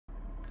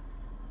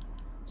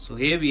So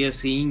here we are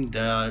seeing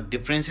the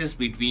differences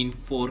between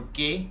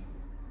 4K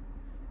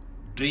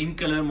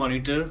DreamColor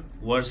monitor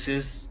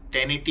versus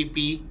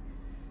 1080p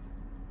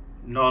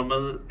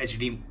normal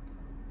HD.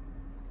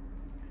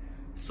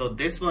 So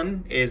this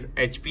one is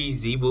HP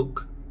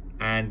ZBook,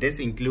 and this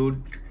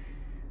include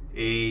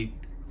a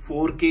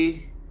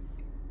 4K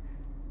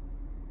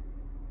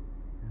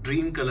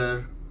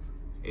DreamColor.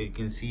 You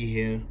can see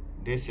here,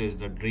 this is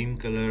the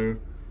DreamColor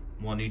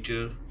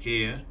monitor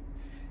here,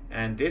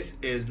 and this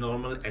is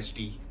normal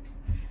HD.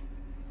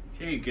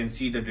 Here you can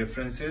see the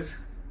differences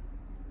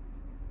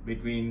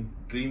between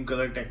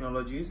DreamColor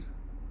technologies.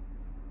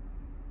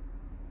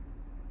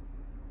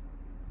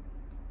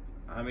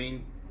 I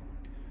mean,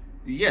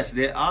 yes,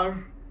 there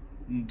are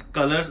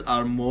colors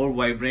are more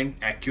vibrant,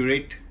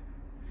 accurate.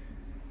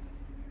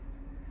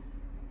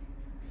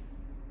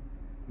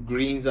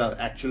 Greens are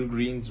actual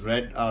greens,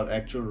 red are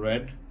actual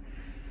red.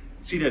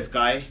 See the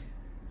sky,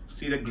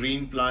 see the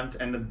green plant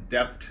and the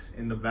depth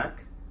in the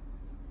back.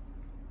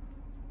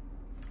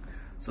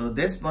 So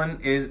this one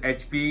is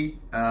HP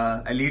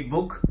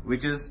EliteBook,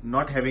 which is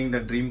not having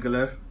the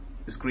DreamColor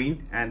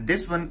screen, and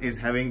this one is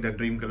having the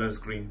DreamColor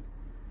screen.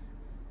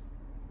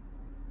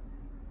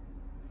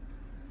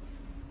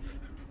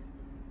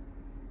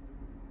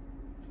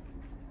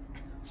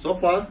 So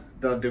far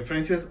the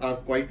differences are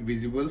quite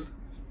visible.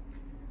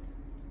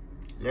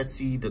 Let's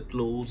see the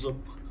close-up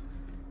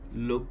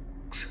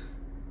looks.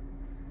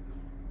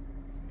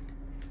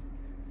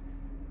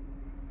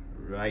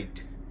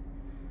 Right,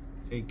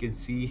 you can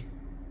see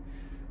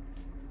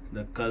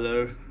the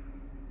color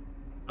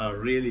are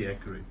really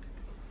accurate.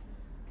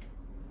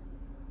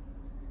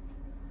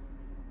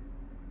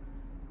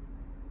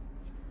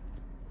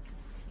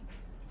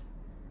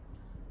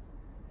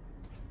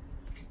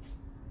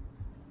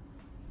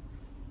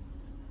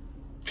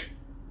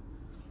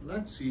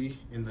 Let's see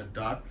in the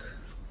dark.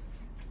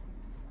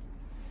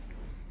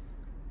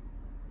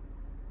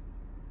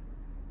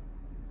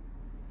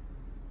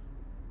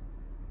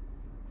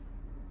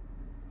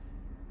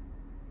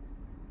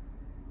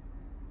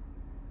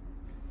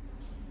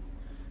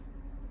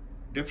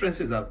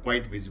 Differences are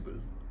quite visible,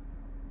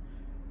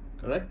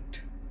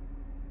 correct?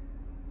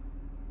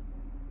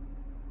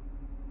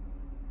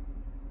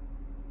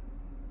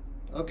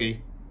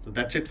 Okay, so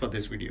that's it for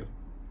this video.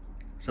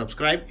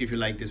 Subscribe if you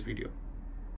like this video.